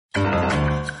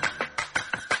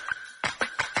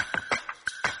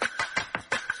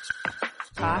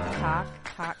Talk.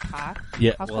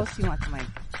 Yeah. How close do you want the mic?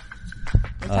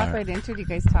 We talk right into it. You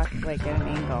guys talk like at an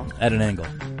angle. At an angle.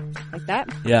 Like that?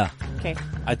 Yeah. Okay.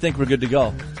 I think we're good to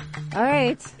go. All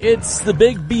right. It's the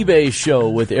Big B-Bay Show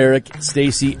with Eric,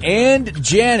 Stacy, and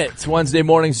Janet. It's Wednesday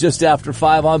mornings just after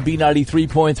 5 on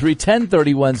B93.3,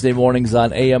 10:30 Wednesday mornings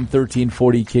on AM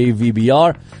 1340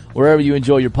 KVBR. Wherever you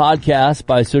enjoy your podcast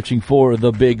by searching for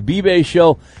the Big B-Bay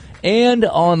Show and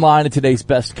online at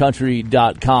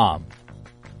today'sbestcountry.com.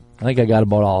 I think I got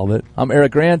about all of it. I'm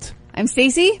Eric Grant. I'm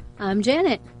Stacy. I'm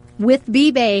Janet with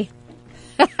B-Bay.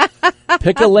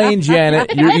 Pick a lane,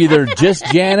 Janet. You're either just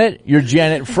Janet, you're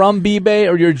Janet from B-Bay,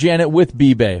 or you're Janet with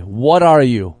B-Bay. What are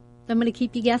you? I'm going to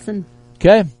keep you guessing.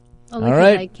 Okay. Only All 'cause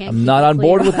right. I can't I'm keep not it on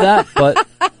board clear. with that, but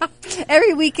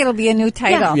Every week it'll be a new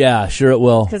title. yeah, sure it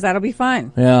will. Because that'll be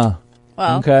fun. Yeah.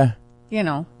 Well, Okay. you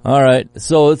know. All right.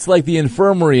 So it's like the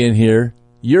infirmary in here.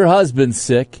 Your husband's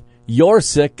sick. You're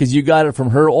sick because you got it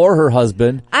from her or her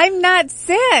husband. I'm not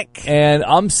sick. And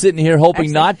I'm sitting here hoping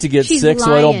Actually, not to get she's sick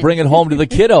so I don't lying. bring it home to the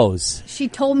kiddos. She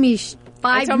told me I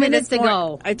 5 told me minutes this mor-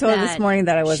 ago. I told her this morning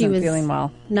that I wasn't she was feeling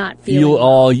well. Not feeling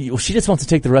well. She just wants to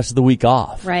take the rest of the week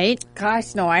off. Right?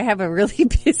 Gosh, no, I have a really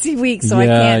busy week, so I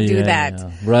Yeah, can't do yeah, that.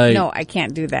 yeah. Right. No, I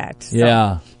can't do that. So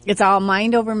Yeah. It's all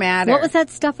mind over matter. What was that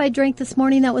stuff I drank this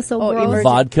morning that was so gross? emergency-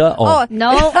 Vodka? Oh,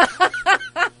 No.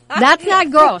 That's not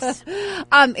gross.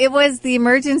 it was the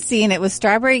emergency, and it was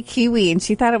strawberry kiwi, and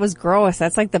she thought it was gross.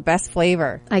 That's like the best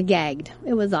flavor. I gagged.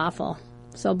 It was awful.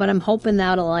 So, but I'm hoping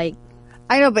that'll I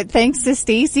know, but thanks to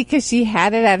Stacy because she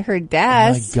had it at her my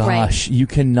desk. gosh. You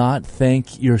cannot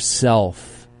thank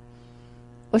yourself.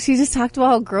 Well, she just talked about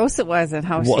how gross it was and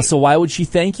how Well, so why would she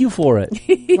thank you for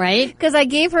it? right? because I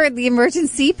gave her the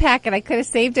emergency pack, and I could have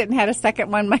saved it and had a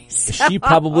second one myself. She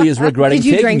probably is regretting Did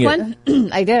you taking drink it. one?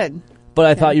 I did. But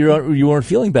I thought you weren't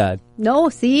feeling bad. No,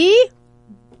 see?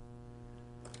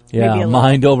 Yeah, Maybe a little.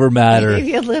 mind over matter.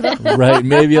 Maybe a little. Right,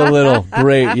 maybe a little.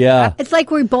 Great, yeah. It's like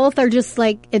we both are just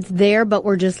like, it's there, but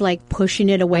we're just like pushing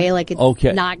it away like it's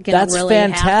Okay. not going to That's really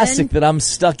fantastic happen. that I'm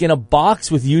stuck in a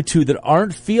box with you two that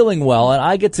aren't feeling well, and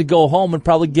I get to go home and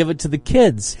probably give it to the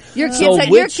kids. Your kids, So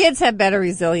your kids have better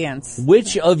resilience.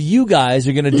 Which of you guys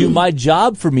are going to do my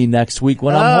job for me next week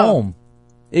when I'm home?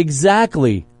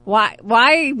 Exactly.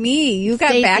 Why me? You got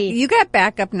Stacy. You got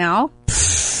backup now.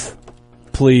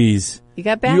 Please. You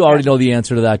got backup. You already know the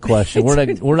answer to that question.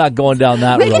 We're not going down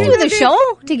that We can do road. the show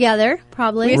together,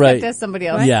 probably. We just Right. have to have somebody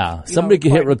else. Yeah, somebody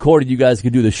could hit record and you guys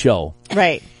could do the show.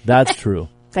 Right. That's true.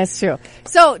 That's true.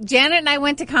 So Janet and I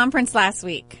went to conference last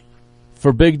week.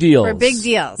 For big deals. For big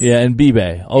deals. Yeah, in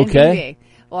B-Bay. Okay.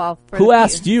 And well, for Who the-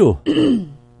 asked you?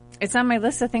 It's on my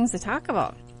list of things to talk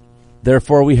about.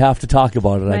 Therefore, we have to talk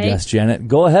about it, I Right. guess, Janet.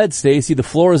 Go ahead, Stacy. The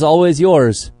floor is always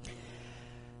yours.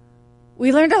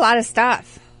 We learned a lot of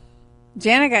stuff.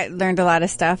 Janet learned a lot of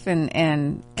stuff, and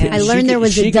I She learned there could-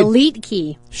 was she a could- delete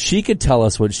key. She could tell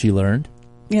us what she learned.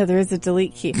 yeah, there is a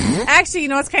delete key. Actually, you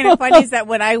know what's kind of funny is that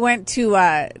when I went to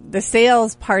the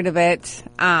sales part of it,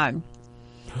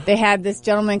 they had this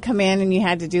gentleman come in, and you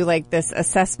had to do like this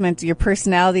assessment, your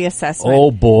personality assessment.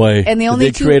 Oh, boy. And the Did only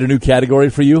they two- create a new category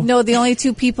for you? No, the only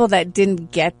two people that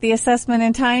didn't get the assessment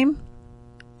in time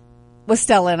was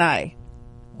Stella and I.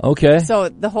 Okay. So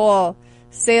the whole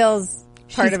sales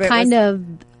part She's of it kind was,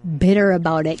 of bitter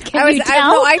about it. Can you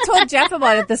tell? I told Jeff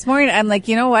about it this morning. I'm like,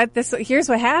 you know what? Here's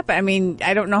what happened. I mean,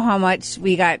 I don't know how much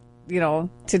we got,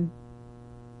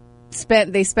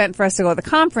 they spent for us to go to the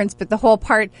conference, but the whole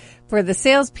part for the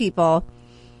salespeople,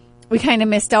 we kind of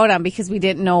missed out on because we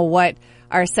didn't know what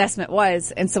our assessment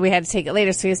was. And so we had to take it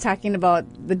later. So he was talking about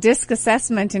the DISC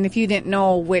assessment. And if you didn't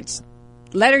know which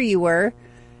letter you were,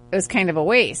 it was kind of a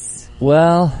waste.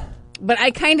 Well, But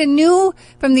I kind of knew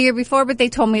from the year before, but they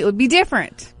told me it would be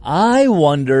different. I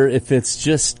wonder if it's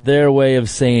just their way of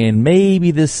saying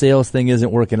maybe this sales thing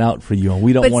isn't working out for you and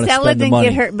we don't But want to Stella spend the didn't money.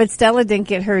 get her. But Stella didn't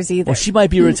get hers either. Well, she might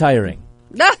be retiring.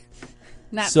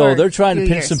 Not So for they're trying to a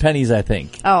few pinch years. some pennies, I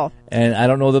think. Oh, And I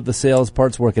don't know that the sales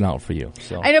part's working out for you.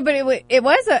 So I know, but it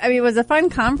was a fun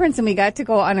conference, and we got to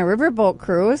go on a riverboat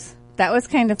cruise. That was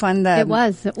kind of fun. It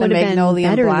was. It the would have been Magnolia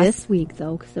better Blossom. this week,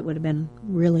 though, because it would have been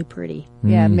really pretty.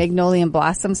 Yeah, Magnolia and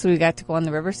Blossom. So we got to go on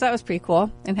the river. So that was pretty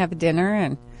cool, and have a dinner,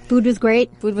 and Food was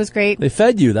great. food was great. they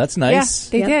fed you. That's nice.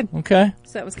 Yeah, they Yep. did. Okay.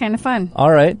 So it was kind of fun.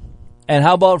 All right. And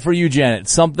how about for you, Janet?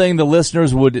 Something the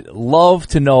listeners would love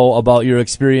to know about your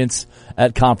experience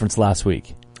at conference last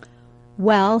week.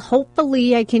 Well,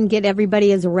 hopefully I can get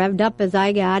everybody as revved up as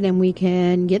I got, and we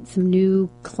can get some new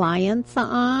clients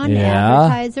on, Yeah.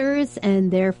 advertisers, and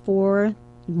therefore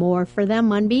more for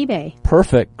them on eBay.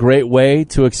 Perfect. Great way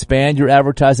to expand your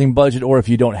advertising budget. Or if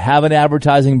you don't have an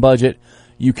advertising budget,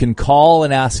 you can call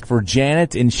and ask for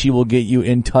Janet, and she will get you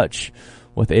in touch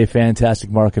with a fantastic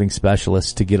marketing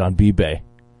specialist to get on eBay.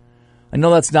 I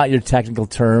know that's not your technical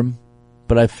term,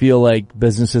 but I feel like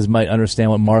businesses might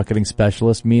understand what marketing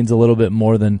specialist means a little bit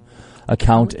more than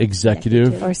account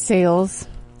executive. Or sales.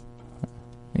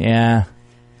 Yeah.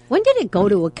 When did it go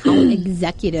to account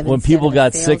executive? When instead people of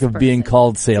got sick of being salesperson?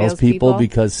 called salespeople Salespeople?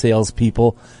 because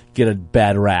salespeople get a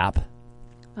bad rap.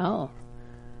 Oh.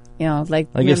 You know, like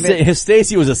If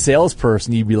Stacy was a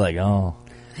salesperson, you'd be like, oh,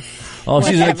 she's an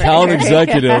Whatever. account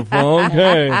executive.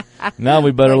 Okay. Now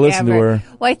we better listen to her.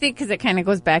 Well, I think because it kind of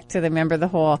goes back to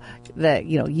the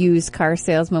used car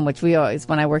salesman, which we always,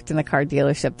 when I worked in the car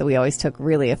dealership, that we always took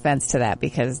really offense to that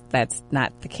because that's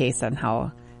not the case on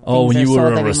how. Oh, when things you are were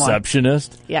sold a anymore.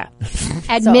 receptionist? Yeah.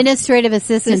 Administrative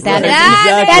assistant. That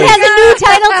Exactly. has a new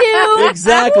title too.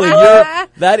 Exactly.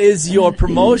 That is your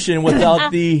promotion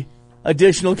without the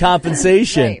additional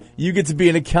compensation. Right. You get to be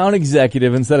an account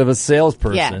executive instead of a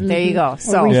salesperson. Yeah, there you go.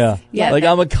 So, Yeah. Like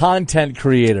I'm a content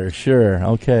creator. Sure.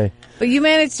 Okay. but you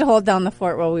managed to hold down the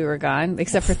fort while we were gone,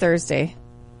 except for Thursday.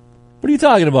 What are you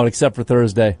talking about except for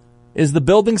Thursday? Is the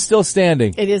building still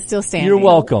standing? It is still standing. You're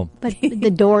welcome. But the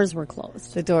doors were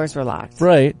closed. The doors were locked.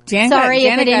 Right. Sorry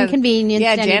if it inconvenienced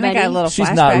Yeah, Janet anybody. got a little She's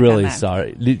flashback not on really that.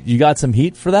 sorry. You got some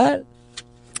heat for that?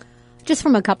 Just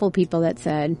from a couple people that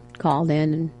called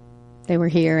in and they were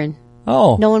here and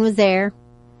Oh, no one was there.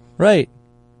 right.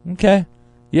 Okay.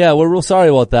 Yeah, we're real sorry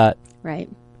about that. Right.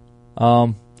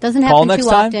 Call Doesn't happen next too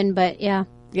time? often, but yeah.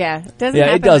 Yeah, it doesn't Yeah,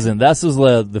 it happen doesn't. This was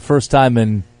the first time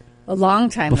in a long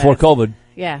time before that's- COVID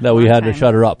Yeah, that we long had to time.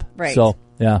 shut her up. Right. So,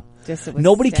 yeah. Just it was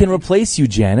Nobody can damaged. replace you,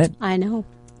 Janet. I know.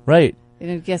 Right.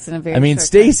 Yes, in a very I mean, short time.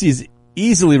 Stacy's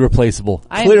easily replaceable.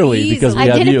 I'm Clearly, easily- because we I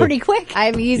have did you. it pretty quick.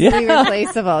 I'm easily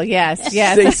replaceable. Yes,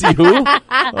 yes. Stacy who?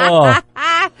 Oh.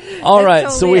 All right,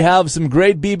 so totally we it. have some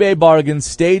great B-Bay bargains.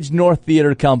 Stage North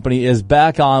Theater Company is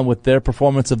back on with their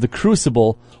performance of The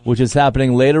Crucible, which is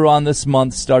happening later on this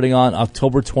month, starting on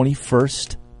October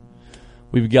 21st.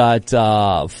 We've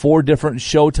got 4 different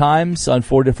show times on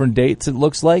 4 different dates, it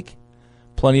looks like.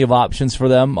 Plenty of options for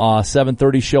them.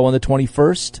 7:30 show on the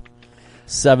 21st,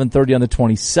 7:30 on the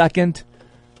 22nd,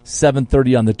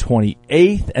 7:30 on the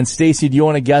 28th. And Stacy, do you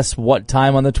want to guess what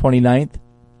time on the 29th?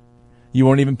 You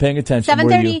weren't even paying attention, were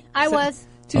 7:30. you? I was.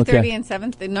 2:30 Okay. and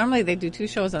 7th. Normally they do 2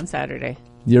 shows on Saturday.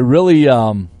 You're really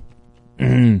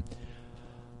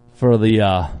for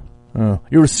the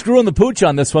you were screwing the pooch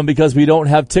on this one because we don't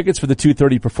have tickets for the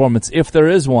 2:30 performance if there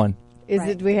is one. Is Right.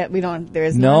 it? We don't. There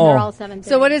is No. They're all 7:30.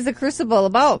 So what is the Crucible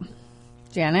about,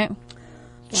 Janet?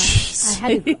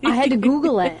 I had to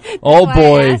Google it. Oh Why I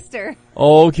boy. asked her.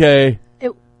 Okay.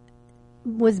 It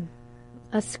was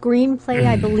a screenplay,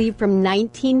 I believe, from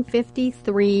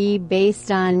 1953 based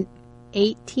on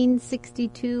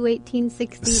 1862,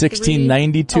 1863.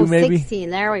 1692 maybe? 16.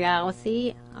 There we go.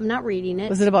 See, I'm not reading it.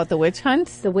 Was it about the witch hunt?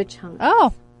 The witch hunt.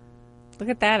 Oh, look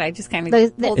at that! I just kind of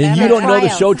The- pulled the- And that you out. don't know the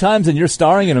trials. show times and you're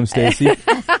starring in them, Stacy.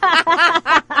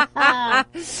 I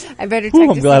better check. Ooh,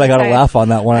 I'm to glad see I got a if laugh on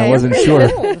that one. I wasn't sure.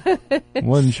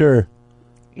 Wasn't sure.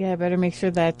 Yeah, I better make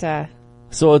sure that.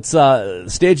 So it's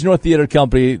Stage North Theater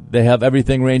Company. They have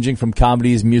everything ranging from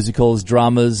comedies, musicals,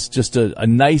 dramas, just a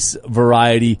nice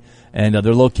variety. And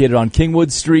they're located on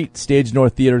Kingwood Street,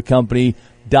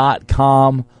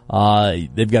 stagenorththeatercompany.com.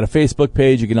 They've got a Facebook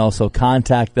page. You can also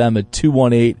contact them at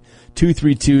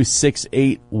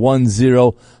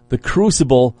 218-232-6810. The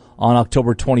Crucible on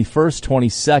October 21st,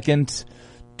 22nd,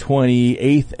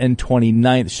 28th, and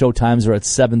 29th. Showtimes are at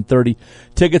 7:30.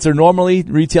 Tickets are normally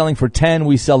retailing for 10.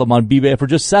 We sell them on eBay for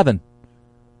just 7.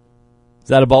 Is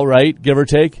that about right, give or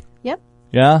take? Yep.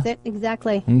 Yeah? That's it,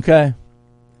 exactly. Okay.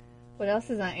 What else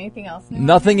is on? Anything else new?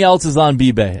 Nothing else is on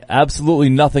eBay. Absolutely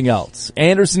nothing else.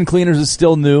 Anderson Cleaners is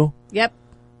still new. Yep.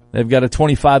 They've got a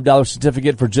 $25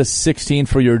 certificate for just $16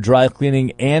 for your dry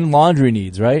cleaning and laundry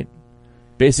needs, right?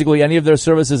 Basically any of their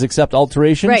services except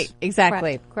alterations? Right.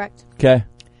 Exactly. Correct. Okay.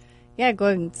 Yeah, go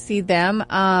and see them.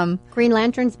 Green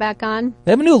Lantern's back on.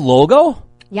 They have a new logo?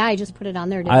 Yeah, I just put it on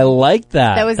there. I like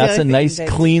that. That was the That's other a thing nice, that-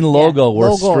 clean yeah, logo where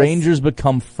logos. strangers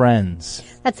become friends.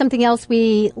 That's something else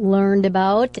we learned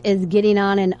about is getting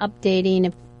on and updating.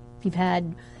 If you've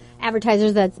had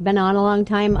advertisers that's been on a long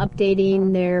time,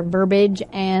 updating their verbiage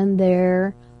and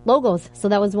their logos. So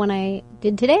that was one I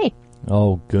did today.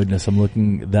 Oh, goodness. I'm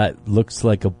looking. That looks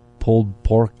like a pulled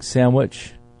pork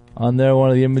sandwich on there, one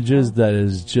of the images. That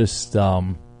is just...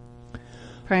 prime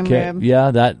Okay. rib.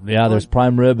 Yeah, there's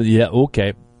prime rib. Yeah,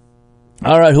 okay.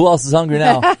 All right, who else is hungry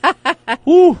now?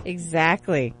 Woo.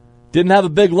 Exactly. Didn't have a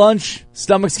big lunch.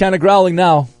 Stomach's kind of growling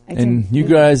now. And did. you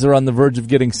guys are on the verge of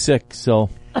getting sick, so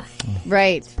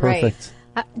Right. perfect.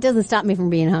 It doesn't stop me from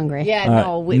being hungry. Yeah.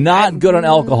 All No. right. Not good on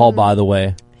alcohol, by the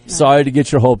way. Sorry to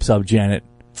get your hopes up, Janet.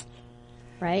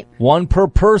 Right? 1 per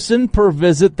person per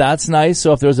visit. That's nice.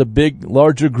 So if there's a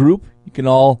larger group, you can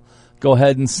all go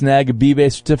ahead and snag a B-Bay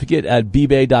certificate at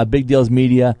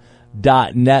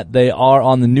bbay.bigdealsmedia.net. They are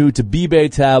on the new to B-Bay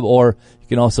tab, or you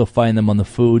can also find them on the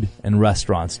food and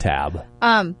restaurants tab.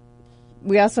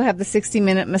 We also have the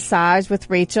 60-minute massage with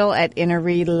Rachel at Inner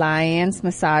Reliance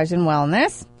Massage and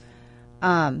Wellness,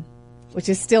 which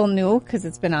is still new because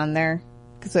it's been on there.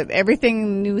 Because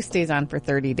everything new stays on for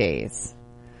 30 days.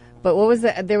 But what was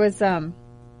there was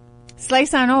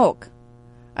Slice on Oak.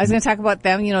 I was going to talk about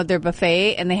them, their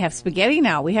buffet, and they have spaghetti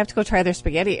now. We have to go try their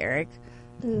spaghetti, Eric.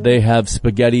 They have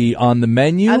spaghetti on the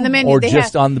menu? On the menu. Or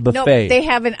just on the buffet? No, they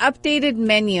have an updated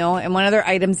menu, and one of their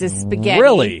items is spaghetti.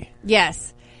 Really?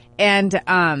 Yes. And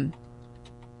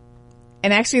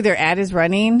actually their ad is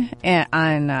running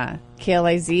on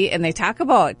KLIZ, and they talk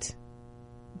about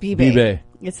B-Bay. B-Bay.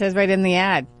 It says right in the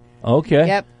ad. Okay.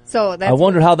 Yep. So that's I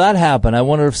wonder how that happened. I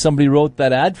wonder if somebody wrote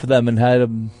that ad for them and had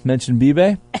them mention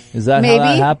B-Bay. Is that maybe how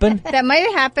that happened? That might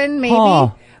have happened, maybe. Huh.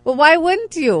 Well, why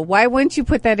wouldn't you? Why wouldn't you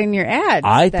put that in your ads?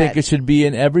 I think it should be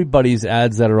in everybody's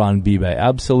ads that are on B-Bay.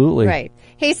 Absolutely. Right.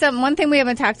 Hey, one thing we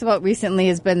haven't talked about recently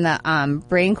has been the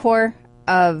Brain Core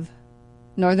of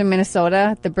Northern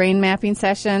Minnesota, the brain mapping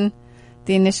session,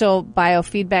 the initial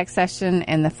biofeedback session,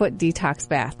 and the foot detox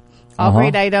bath. All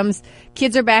great items.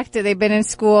 Kids are back. They've been in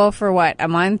school for a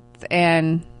month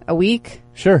and a week?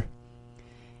 Sure.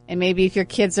 And maybe if your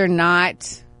kids are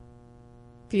not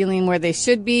feeling where they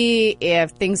should be,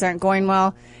 if things aren't going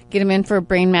well, get them in for a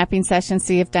brain mapping session,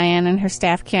 see if Diane and her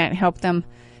staff can't help them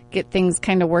get things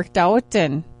kind of worked out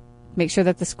and make sure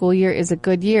that the school year is a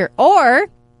good year. Or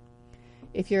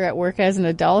if you're at work as an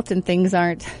adult and things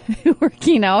aren't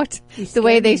working out the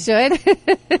way they should,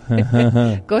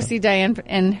 go see Diane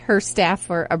and her staff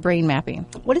for a brain mapping.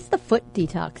 What is the foot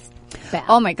detox bath?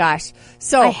 Oh my gosh.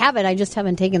 So I have it. I just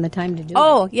haven't taken the time to do it.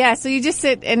 Oh, yeah. So you just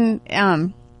sit and, I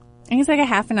think it's like a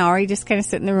half an hour. You just kind of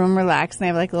sit in the room, relax, and they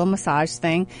have like a little massage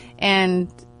thing. And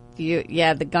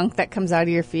the gunk that comes out of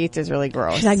your feet is really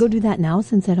gross. Should I go do that now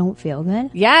since I don't feel good?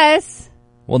 Yes.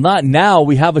 Well, not now.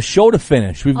 We have a show to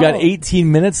finish. We've got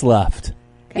 18 minutes left.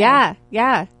 Okay. Yeah.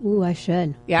 Yeah. Ooh, I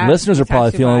should. Yeah. Listeners are Detox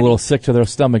probably your feeling a body. little sick to their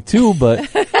stomach too, but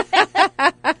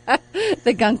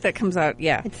The gunk that comes out.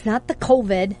 Yeah. It's not the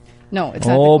COVID. No, it's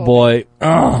not. oh the COVID. boy.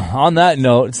 On that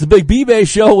note, it's the Big B-Bay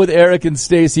Show with Eric and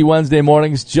Stacy Wednesday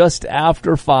mornings just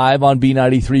after 5 on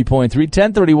B93.3,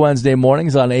 10:30 Wednesday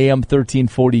mornings on AM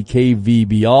 1340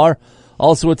 KVBR.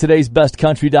 Also at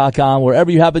today'sbestcountry.com,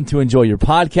 wherever you happen to enjoy your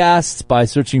podcasts, by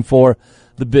searching for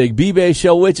the Big B-Bay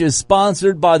Show, which is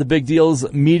sponsored by the Big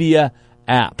Deals Media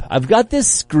app. I've got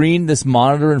this screen, this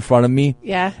monitor in front of me.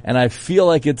 Yeah. And I feel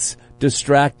like it's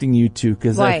distracting you two,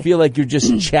 because Why? I feel like you're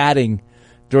just chatting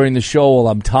during the show while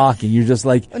I'm talking. You're just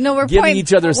like giving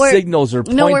each other signals or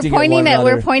pointing No, we're pointing at one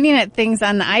another. we're pointing at things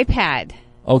on the iPad.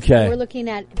 Okay. We're looking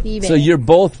at B-Bay. So you're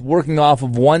both working off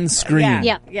of one screen. Yeah.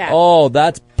 Yeah. Yeah. Oh,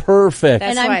 that's perfect.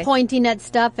 That's and I'm why. pointing at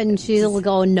stuff, and she'll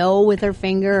go no with her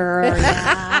finger, or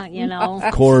yeah,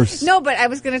 Of course. No, but I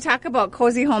was going to talk about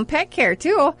Cozy Home Pet Care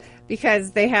too,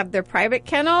 because they have their private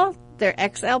kennel, their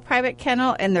XL private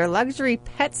kennel, and their luxury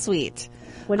pet suite.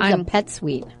 What is a pet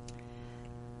suite?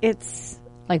 It's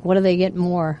Like, what do they get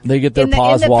more? They get their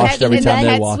paws washed every time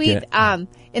they walk in.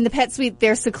 In the pet suite,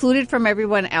 they're secluded from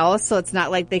everyone else, so it's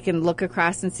not like they can look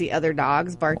across and see other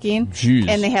dogs barking. Jeez.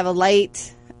 And they have a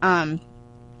light, and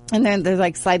then there's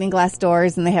like sliding glass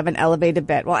doors, and they have an elevated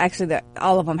bed. Well, actually,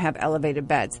 all of them have elevated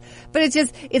beds. But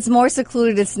it's more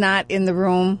secluded. It's not in the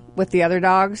room with the other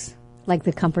dogs. Like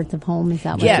the comforts of home? Is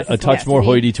that what Yes. it's A touch supposed more to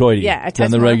be? hoity-toity Yeah, a touch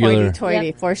than the more regular. hoity-toity,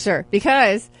 Yep. for sure.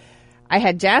 Because I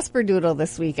had Jasper Doodle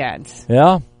this weekend.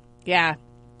 Yeah. Yeah.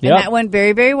 Yep. And that went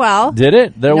very, very well. Did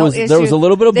it? There No was issue. a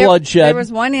little bit of bloodshed. There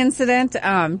was one incident.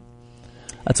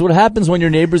 That's what happens when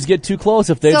your neighbors get too close.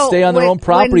 If they'd So stay on their when- own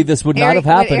property, when this would not Eric- have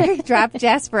happened. When Eric dropped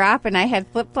Jasper off, and I had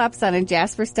flip-flops on, and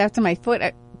Jasper stepped to my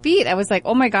feet. I was like,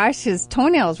 oh my gosh, his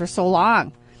toenails were so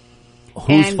long.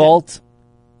 Whose and- fault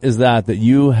is that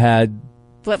you had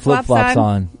Flip-flops flip-flops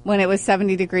on? when it was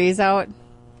 70 degrees out.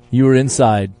 You were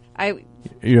inside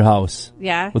your house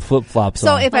Yeah. with flip-flops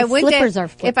So on. if My I went slippers are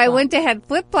if I flip-flops. went to had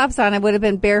flip-flops on, I would have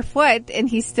been barefoot, and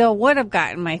he still would have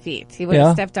gotten my feet. He would Yeah.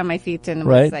 have stepped on my feet and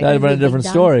right? was like, That'd have been a Big different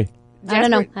dumb. story. I don't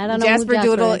know. I don't know who Jasper Jasper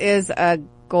Doodle is. is a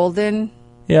golden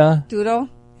Yeah. doodle.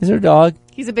 He's her dog.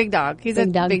 He's a big dog. He's Big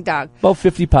a dog. big dog. About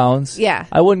 50 pounds. Yeah.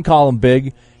 I wouldn't call him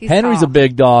big. He's Henry's tall. a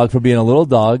big dog for being a little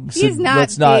dog. So He's not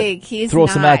let's not big. He's throw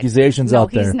not. some accusations No,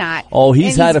 out there. he's not. Oh,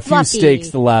 he's And had he's a few fluffy. steaks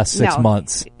the last 6 No.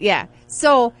 months. Yeah.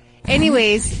 So,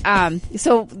 anyways,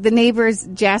 so the neighbors,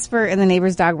 Jasper and the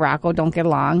neighbor's dog Rocco, don't get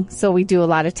along. So we do a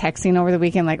lot of texting over the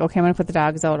weekend, like, okay, I'm going to put the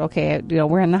dogs out. Okay,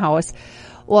 we're in the house.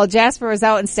 Well, Jasper was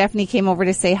out, and Stephanie came over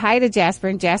to say hi to Jasper,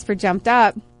 and Jasper jumped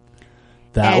up.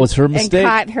 That was her mistake.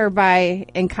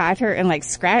 And caught her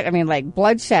and like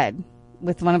bloodshed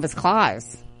with one of his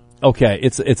claws. Okay,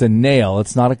 it's a nail.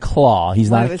 It's not a claw. He's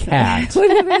not a cat.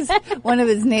 one of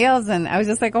his nails, and I was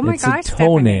just like, oh my It's gosh, a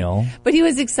toenail. Stephanie. But he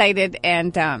was excited,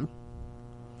 and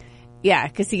yeah,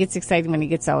 because he gets excited when he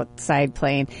gets outside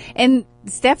playing. And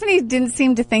Stephanie didn't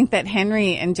seem to think that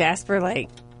Henry and Jasper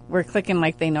were clicking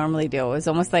like they normally do. It was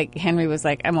almost like Henry was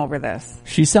like, I'm over this.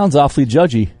 She sounds awfully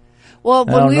judgy. Well,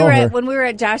 I don't know her. when we were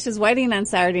at Josh's wedding on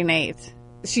Saturday night,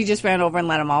 she just ran over and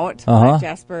let him out. Uh-huh. Let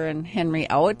Jasper and Henry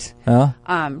out.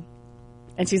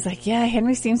 And she's like, yeah,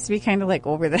 Henry seems to be kind of like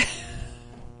over this.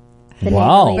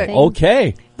 Wow. thing.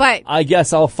 Okay. But I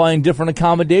guess I'll find different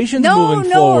accommodations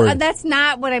moving forward. that's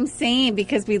not what I'm saying,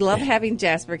 because we love having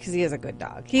Jasper because he is a good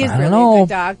dog. He is I really know. a good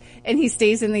dog, and he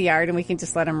stays in the yard, and we can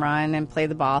just let him run and play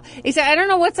the ball. He said, I don't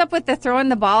know what's up with the throwing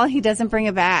the ball. He doesn't bring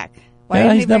it back. Why Yeah,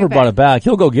 didn't he's he bring never brought it back.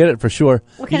 He'll go get it for sure.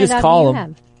 What You kind of just dog call do you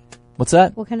him. have? What's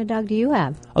that? What kind of dog do you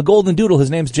have? A golden doodle.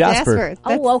 His name's Jasper.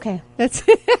 Oh, okay. That's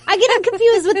I get him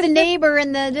confused with the neighbor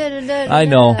and the. I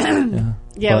know.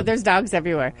 yeah, But- there's dogs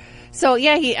everywhere. So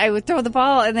yeah, I would throw the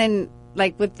ball, and then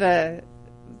with the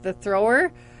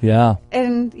thrower, Yeah.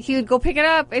 and he would go pick it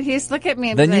up, and he'd just look at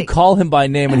me and Then be you like, call him by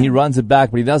name and he runs it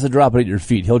back, but he doesn't drop it at your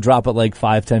feet. He'll drop it like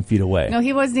 5-10 feet away. no,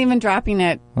 he wasn't even dropping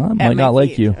it. Well, it at might my not like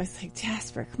feet. you. I was like,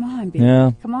 Jasper, come on, baby.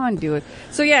 Yeah. Come on, dude.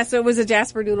 So yeah, so it was a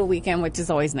Jasper Doodle weekend, which is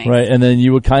always nice. Right, and then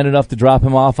you were kind enough to drop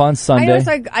him off on I Sunday. know,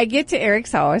 so I get to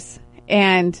Eric's house,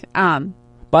 and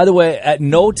By the way, at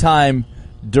no time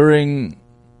during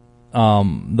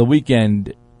the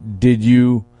weekend did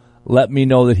you let me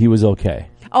know that he was okay.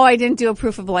 oh, I didn't do a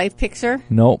proof of life picture.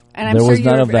 Nope, And I'm there sure was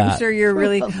none of I'm that. sure you're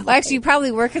really. Well, actually, you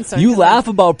probably were concerned. You 'cause laugh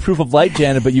about proof of light,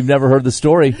 Janet, but you've never heard the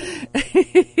story.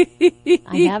 I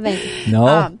haven't.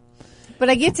 No? But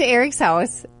I get to Eric's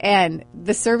house, and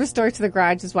the service door to the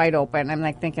garage is wide open. I'm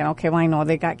like thinking, okay, well, I know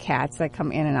they got cats that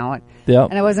come in and out. Yep.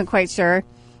 And I wasn't quite sure.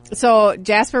 So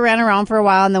Jasper ran around for a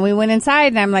while, and then we went inside,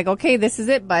 and I'm like, okay, this is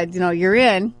it, bud. You're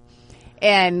in.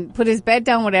 And put his bed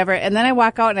down, whatever. And then I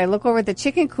walk out, and I look over at the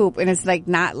chicken coop, and it's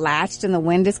not latched, and the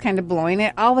wind is kind of blowing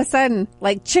it. All of a sudden,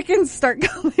 chickens start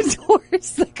coming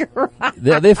towards the garage.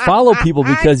 They follow people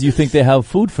because you think they have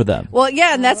food for them. Well,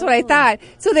 yeah, and that's what I thought.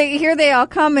 So they all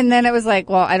come, and then it was like,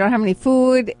 well, I don't have any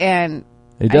food, and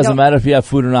It doesn't matter if you have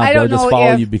food or not. I They'll don't just know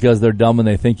follow if- you because they're dumb and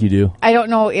they think you do. I don't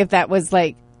know if that was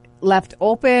left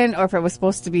open or if it was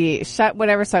supposed to be shut,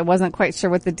 whatever. So I wasn't quite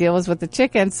sure what the deal was with the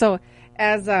chickens. So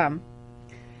as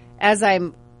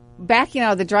I'm backing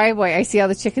out of the driveway, I see all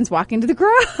the chickens walking to the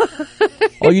garage.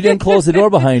 Oh, you didn't close the door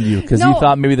behind you because you No.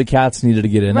 thought maybe the cats needed to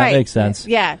get in. Right. That makes sense.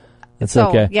 Yeah. That's So,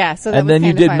 okay. yeah, so that and was then you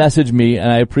kinda did fun. message me,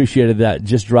 and I appreciated that.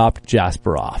 Just dropped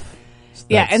Jasper off.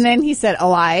 Yeah. That's- And then he said,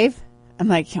 alive. I'm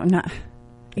like, I'm not.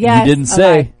 Yes, you didn't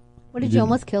say. alive. What, did you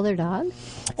almost kill their dog?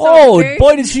 Oh, very-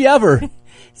 boy, did she ever.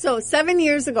 So 7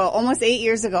 years ago, almost 8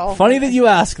 years ago. Funny that you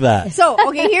ask that. So,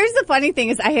 okay, here's the funny thing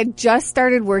is I had just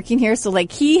started working here. So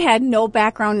he had no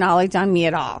background knowledge on me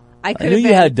at all. I knew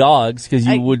you had dogs because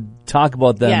you would talk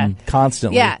about them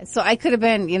constantly. Yeah, so I could have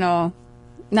been,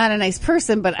 not a nice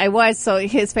person, but I was. So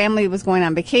his family was going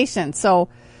on vacation. So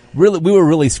Really, we were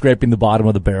really scraping the bottom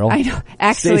of the barrel. I know,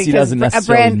 actually, Stacey 'cause doesn't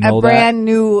necessarily know a that. brand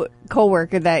new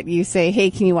coworker that you say, hey,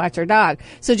 can you watch our dog?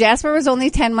 So Jasper was only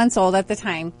 10 months old at the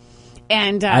time.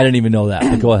 And I didn't even know that,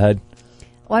 but go ahead.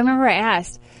 well, I remember I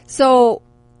asked. So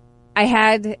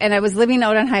I was living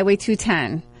out on Highway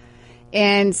 210.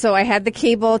 And so I had the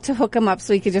cable to hook him up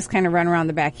so he could just kind of run around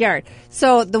the backyard.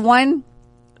 So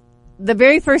the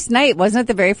very first night, wasn't it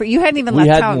the very first? You hadn't even We left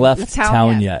hadn't town. left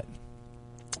town yet.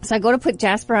 So I go to put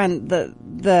Jasper on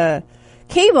the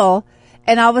cable,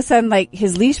 and all of a sudden,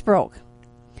 his leash broke.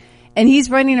 And he's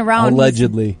running around.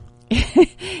 Allegedly.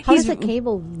 How does a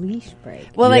cable leash break?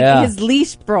 Well, Yeah. his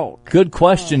leash broke. Good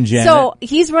question, Janet. So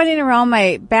he's running around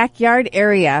my backyard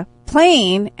area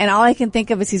playing, and all I can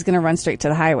think of is he's going to run straight to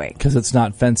the highway Because it's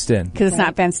not fenced in. because it's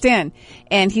not fenced in,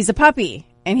 and he's a puppy,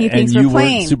 and he And thinks you we're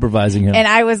playing. weren't supervising him. And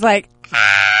I was like,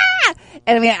 ah!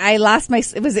 And I mean,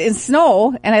 it was in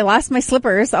snow, and I lost my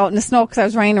slippers out in the snow because I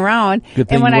was running around. Good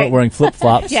thing and you when weren't wearing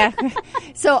flip-flops. Yeah.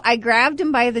 So I grabbed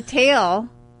him by the tail,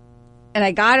 and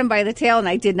I got him by the tail, and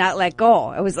I did not let go.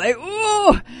 I was like,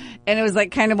 ooh. And it was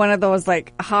like kind of one of those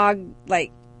like hog,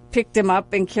 like picked him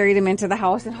up and carried him into the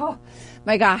house. And oh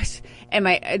my gosh. And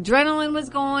my adrenaline was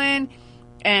going.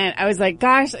 And I was like,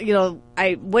 gosh,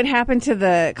 what happened to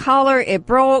the collar? It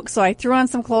broke. So I threw on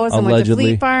some clothes and went to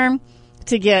Fleet Farm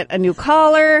to get a new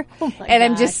collar. Oh my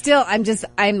and gosh.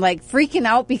 I'm like freaking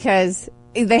out because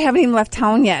they haven't even left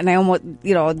town yet. And I almost,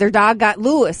 their dog got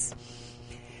loose.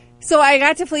 So I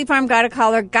got to Fleet Farm, got a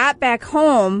collar, got back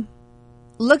home,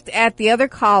 looked at the other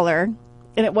collar,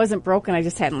 and it wasn't broken. I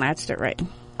just hadn't latched it right.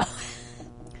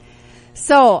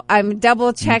 So I'm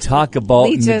double checking. Talk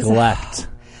about neglect.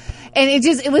 And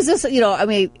it was just,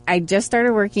 I just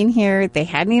started working here. They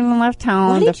hadn't even left town.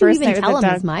 Why didn't the first you even night tell with the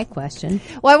them dog. is my question.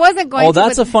 Well, I wasn't going to. Oh,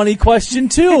 that's a funny question,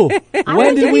 too.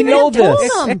 When did we know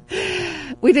this?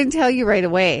 We didn't tell you right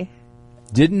away.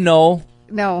 Didn't know.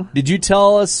 No. Did you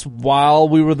tell us while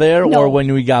we were there No. or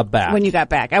when we got back? When you got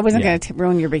back. I wasn't going to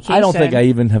ruin your vacation. I don't think I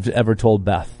even have ever told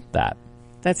Beth that.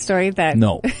 That story that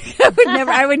No.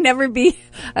 I would never be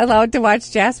allowed to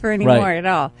watch Jasper anymore at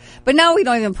all. But now we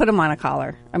don't even put him on a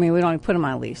collar. I mean, we don't even put him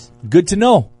on a leash. Good to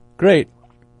know. Great.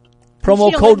 Promo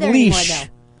She don't code live there LEASH.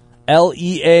 anymore,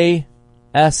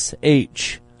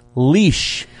 LEASH.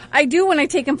 Leash. I do when I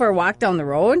take him for a walk down the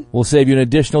road. We'll save you an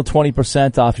additional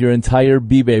 20% off your entire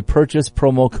B-Bay purchase.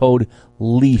 Promo code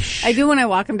LEASH. I do when I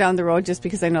walk him down the road just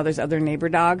because I know there's other neighbor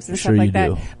dogs and Sure stuff like you that.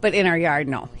 do. But in our yard,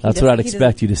 no. That's what I'd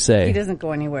expect you to He say. doesn't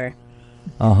go anywhere.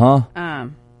 Uh-huh.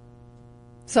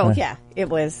 So, yeah, it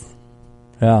was.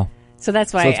 Yeah. So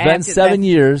that's why So it's been 7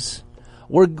 years.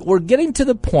 We're getting to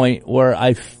the point where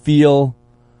I feel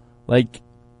like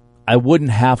I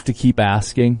wouldn't have to keep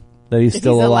asking that he's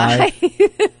still alive.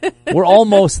 We're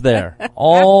almost there.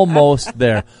 Almost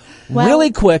there. Well,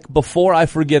 really quick, before I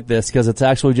forget this, because it's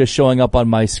actually just showing up on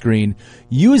my screen,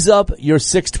 use up your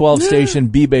 612 station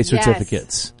B-Bay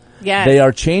certificates. Yes. They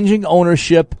are changing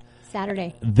ownership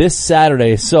Saturday. this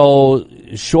Saturday. So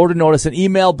shorter notice, an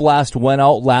email blast went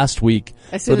out last week.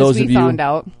 As soon for those as we of you found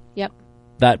out. Yep.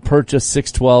 that purchase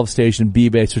 612 station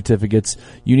B-Bay certificates,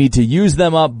 you need to use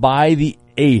them up by the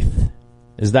 8th.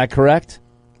 Is that correct?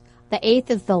 The 8th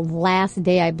is the last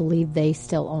day I believe they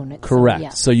still own it. Correct. So, yeah.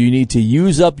 So you need to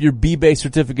use up your B-Bay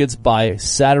certificates by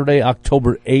Saturday,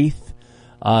 October 8th.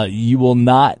 You will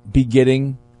not be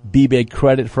getting B-Bay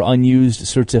credit for unused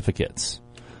certificates.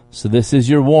 So this is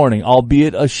your warning,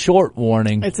 albeit a short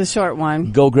warning. It's a short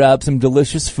one. Go grab some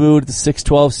delicious food at the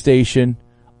 612 station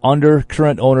under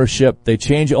current ownership. They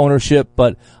change ownership,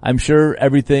 but I'm sure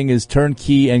everything is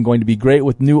turnkey and going to be great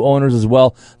with new owners as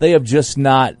well. They have just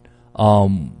not,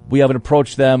 we haven't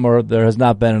approached them, or there has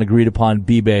not been an agreed upon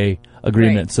B-Bay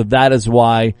agreement. Right. So that is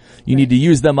why you need to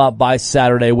use them up by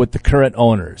Saturday with the current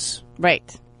owners.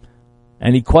 Right.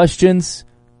 Any questions?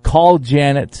 Call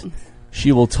Janet.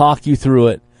 She will talk you through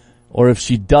it. Or if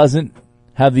she doesn't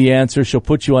have the answer, she'll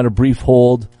put you on a brief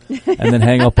hold and then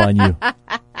hang up on you.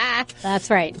 That's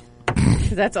right.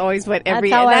 That's always what every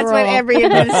That's how I that's what roll. every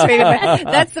administrative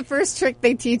that's the first trick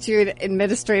they teach you at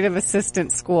administrative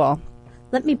assistant school.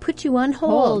 Let me put you on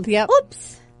hold. Yep.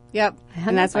 Oops. Yep. hung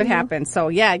And that's up what on you. happened. So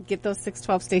yeah, get those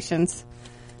 612 stations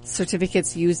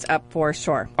certificates used up for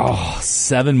sure. Oh,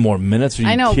 7 more minutes? Are you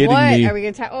I know. kidding What me? are we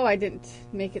going to talk? Oh, I didn't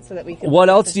make it so that we could. What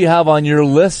else do you have on your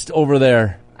list over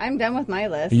there? I'm done with my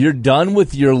list. You're done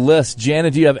with your list.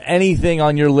 Janet, do you have anything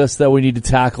on your list that we need to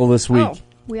tackle this week? Oh.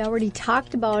 We already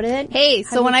talked about it. Hey,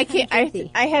 so when I came,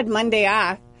 Jesse. I had Monday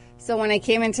off. So when I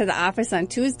came into the office on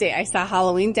Tuesday, I saw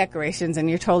Halloween decorations, and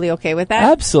you're totally okay with that?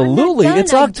 Absolutely. I'm not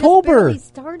It's done. I just October. barely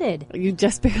started. You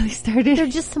just barely started. They're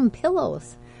just some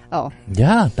pillows. Oh,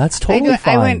 Yeah, that's totally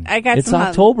fine. I got it's some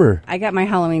October. I got my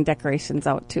Halloween decorations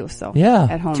out too. So Yeah.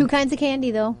 at home. 2 kinds of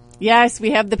candy, though. Yes,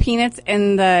 we have the peanuts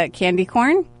and the candy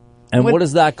corn. And what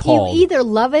is that called? You either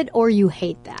love it or you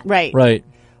hate that. Right. Right.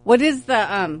 What is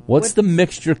the What's the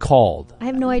mixture called? I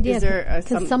have no idea. Is there,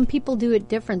 Because some people do it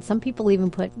different. Some people even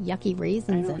put yucky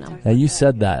raisins in them. Yeah, you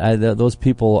said that. Those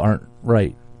people aren't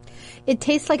right. It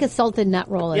tastes like a salted nut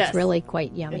roll. It's Yes. really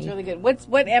quite yummy. It's really good.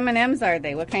 What M&Ms are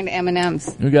they? What kind of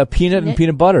M&Ms? We got peanut and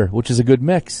peanut butter, which is a good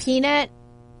mix. Peanut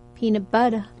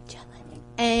butter, jelly.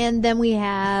 And then we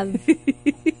have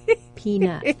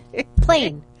peanut.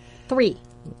 Plain. 3.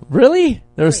 Really?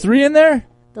 There's 3 in there?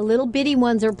 The little bitty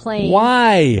ones are plain.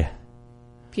 Why?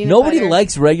 Peanut Nobody butter.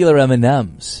 likes regular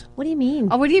M&Ms. What do you mean?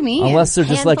 Oh, what do you mean? Unless they're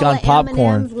just like Handful on of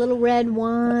popcorn. M&Ms, little red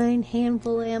wine.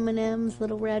 Handful of M&Ms,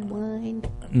 little red wine.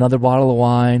 Another bottle of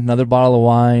wine, another bottle of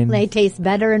wine. They taste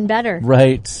better and better.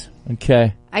 Right.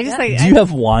 Okay. I just like. Do you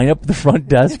have wine up at the front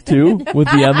desk too with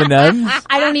the M&Ms?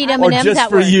 I don't eat Or M&Ms just at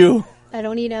for work. you? I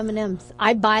don't eat M&Ms.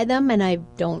 I buy them and I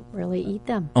don't really eat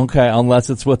them. Okay, unless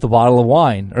it's with a bottle of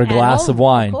wine or a glass of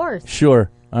wine. Of course.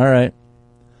 Sure. All right.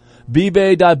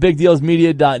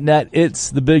 bbay.bigdealsmedia.net. It's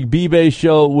the Big B-Bay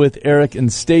Show with Eric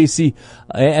and Stacy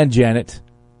and Janet.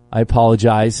 I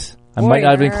apologize. I might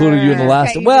not have included you in the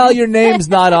last. Well, your name's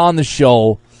not on the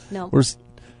show. No.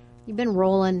 You've been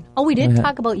rolling. Oh, we did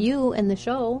talk about you in the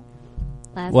show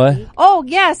last week. Oh,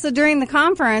 yeah. So during the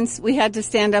conference, we had to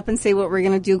stand up and say what we're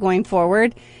going to do going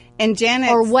forward. And Janet.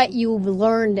 Or what you've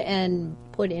learned and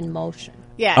put in motion.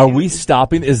 Yeah. Are we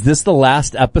stopping? Is this the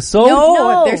last episode?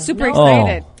 No, they're super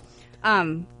excited. Oh.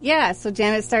 Yeah, so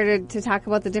Janet started to talk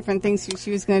about the different things she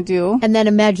was going to do. And then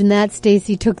imagine that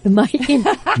Stacy took the mic and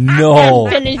No.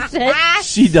 finished it.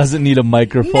 She doesn't need a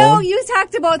microphone. No, you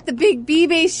talked about the Big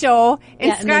B-Bay show, and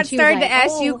Yeah, and then Scott she was started like, to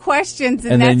ask you questions.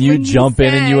 And that's then you when jump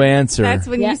in and you answer. That's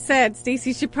when Yeah. you said,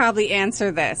 Stacy should probably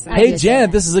answer this. I Hey, just Janet,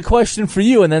 said this is a question for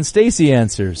you. And then Stacy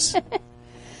answers.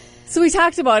 So we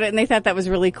talked about it, and they thought that was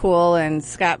really cool, and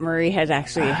Scott Murray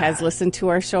has listened to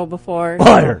our show before.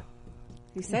 Liar.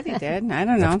 He said he did. I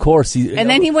don't know. Of course. And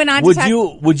then he went on to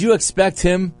talk. Would you expect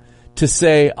him to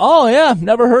say, oh, yeah,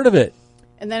 never heard of it?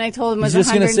 And then I told him it was He's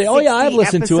just gonna say, 160 "Oh, yeah, I've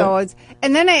listened to it." episodes.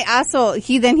 And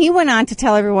then he went on to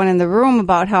tell everyone in the room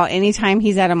about how anytime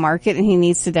he's at a market and he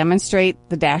needs to demonstrate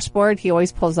the dashboard, he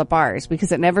always pulls up ours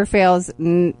because it never fails.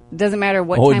 Doesn't matter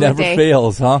what Oh, it time of never day.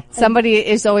 fails, huh? Somebody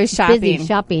is always shopping. busy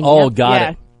shopping. Oh, Yep. got yeah.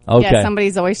 it. Okay. Yeah,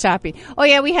 somebody's always shopping. Oh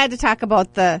yeah, we had to talk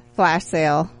about the flash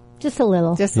sale. Just a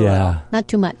little. Just a little. Yeah. Not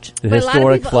too much. The But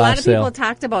historic a lot flash of sale. people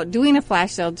talked about doing a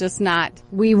flash sale, just not.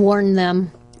 We warned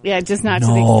them. Yeah, just not to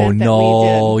the extent that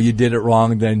No, we did. you did it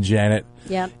wrong then, Janet.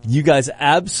 Yep. You guys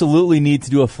absolutely need to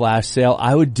do a flash sale.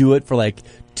 I would do it for like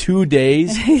 2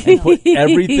 days and put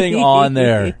everything on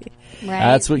there. Right.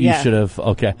 That's what you Yeah. should have.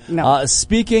 Okay. No.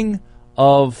 Speaking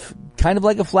of kind of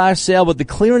like a flash sale, but the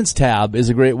clearance tab is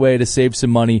a great way to save some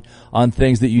money on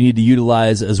things that you need to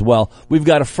utilize as well. We've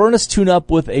got a furnace tune-up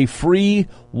with a free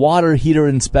water heater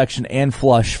inspection and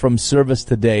flush from Service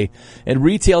Today. It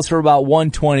retails for about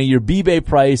 $120. Your B-Bay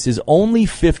price is only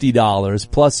 $50.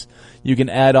 Plus, you can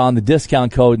add on the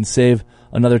discount code and save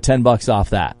another $10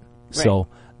 off that. Right. So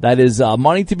that is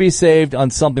money to be saved on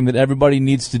something that everybody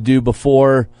needs to do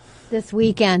before... This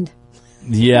weekend.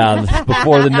 Yeah,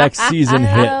 before the next season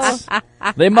hits.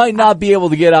 They might not be able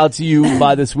to get out to you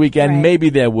by this weekend. Right. Maybe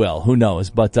they will. Who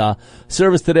knows? But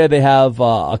Service Today, they have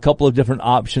a couple of different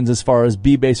options as far as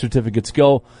B-Bay certificates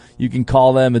go. You can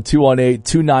call them at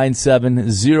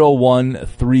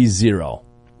 218-297-0130.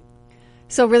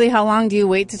 So really, how long do you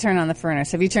wait to turn on the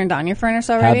furnace? Have you turned on your furnace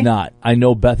already? Have not. I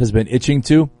know Beth has been itching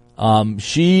to.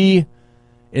 She,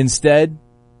 instead,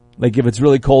 like if it's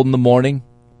really cold in the morning,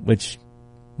 which...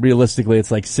 realistically,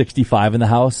 it's like 65 in the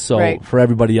house, so Right. for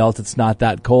everybody else, it's not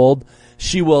that cold.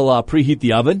 She will preheat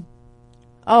the oven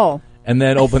Oh, and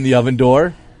then open the oven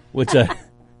door, which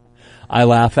I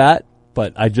laugh at,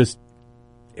 but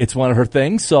it's one of her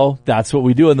things, so that's what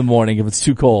we do in the morning if it's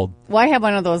too cold. well, I have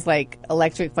one of those like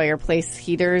electric fireplace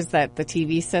heaters that the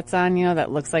TV sits on,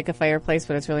 that looks like a fireplace,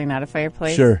 but it's really not a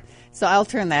fireplace. Sure. So I'll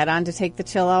turn that on to take the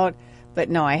chill out, but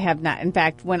no, I have not. In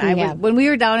fact, when Yeah. when we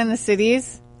were down in the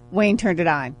cities, Wayne turned it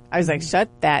on. I was like, shut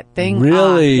that thing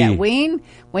Really? off. Yeah,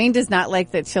 Wayne does not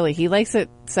like that chili. He likes it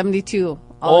 72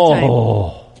 all the time.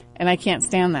 And I can't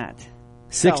stand that.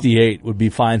 68 would be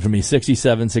fine for me.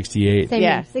 67, 68. Same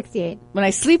Yeah. here, 68. When I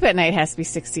sleep at night, it has to be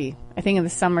 60. I think in the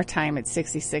summertime, it's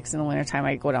 66. In the wintertime,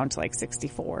 I go down to like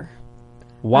 64.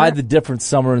 Why the different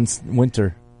summer and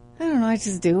winter? I don't know. I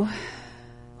just do.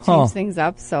 Change Huh. things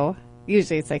up. So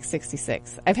usually it's like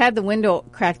 66. I've had the window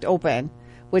cracked open,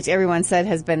 which everyone said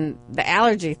has been the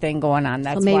allergy thing going on.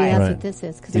 That's Well, maybe why. that's Right. what this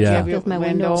is. Because Yeah. I left my Window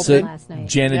window open. open So, last night.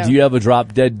 Janet, Yeah. do you have a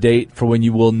drop dead date for when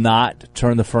you will not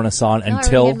turn the furnace on No, I already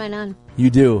until had mine on. you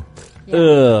do? Yeah.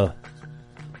 Ugh.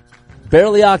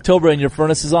 Barely October and your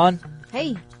furnace is on?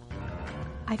 Hey,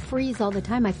 I freeze all the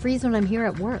time. I freeze when I'm here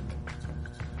at work.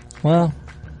 Well,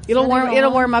 It'll Not at warm. It'll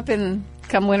all. warm up in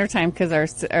come wintertime because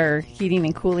our heating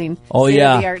and cooling Oh,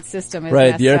 yeah. state-of-the-art system is right.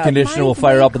 messed The air up. conditioner will Mine's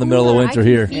fire way up in the middle of cooler. winter I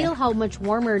here. can feel how much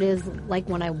warmer it is, like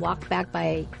when I walk back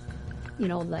by,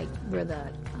 like where the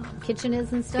kitchen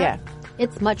is and stuff. Yeah.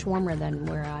 It's much warmer than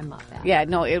where I'm up at. Yeah,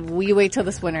 no. We wait till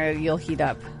this winter. You'll heat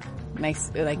up.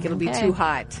 Nice. Like it'll be Okay. too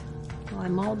hot. Well,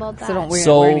 I'm all about that. So don't wear,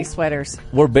 So- wear any sweaters.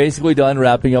 We're basically done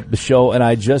wrapping up the show, and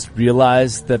I just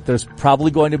realized that there's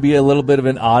probably going to be a little bit of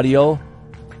an audio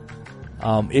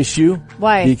issue.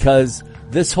 Why? Because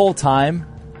this whole time,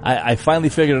 I finally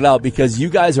figured it out, because you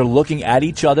guys are looking at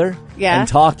each other Yeah. and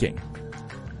talking.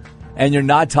 And you're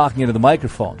not talking into the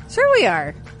microphone. Sure, we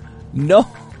are. No.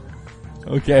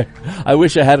 Okay. I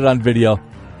wish I had it on video,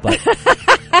 but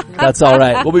that's all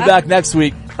right. We'll be back next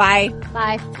week. Bye.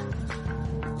 Bye.